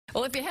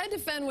Well, if you head to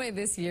Fenway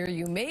this year,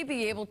 you may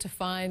be able to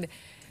find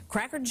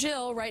Cracker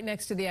Jill right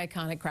next to the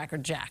iconic Cracker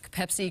Jack.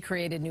 Pepsi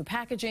created new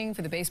packaging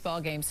for the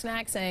baseball game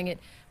snack, saying it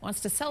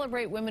wants to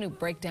celebrate women who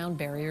break down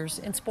barriers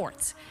in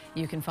sports.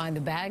 You can find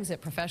the bags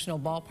at professional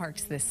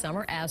ballparks this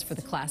summer. As for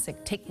the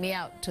classic Take Me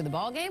Out to the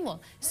Ball Game,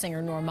 well,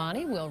 singer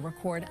Normani will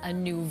record a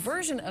new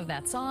version of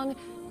that song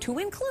to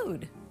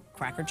include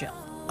Cracker Jill.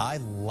 I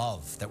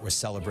love that we're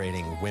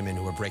celebrating women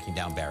who are breaking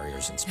down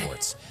barriers in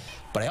sports.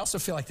 But I also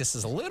feel like this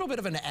is a little bit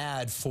of an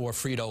ad for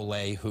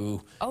Frito-Lay, who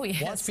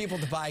wants people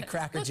to buy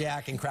Cracker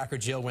Jack and Cracker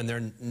Jill when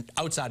they're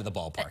outside of the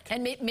ballpark.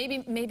 And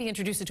maybe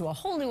introduce it to a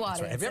whole new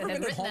audience. Right. Have you ever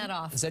been at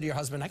home and said to your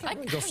husband, I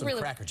can go for some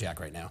Cracker Jack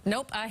right now?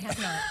 Nope, I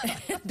have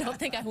not. Don't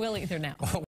think I will either now.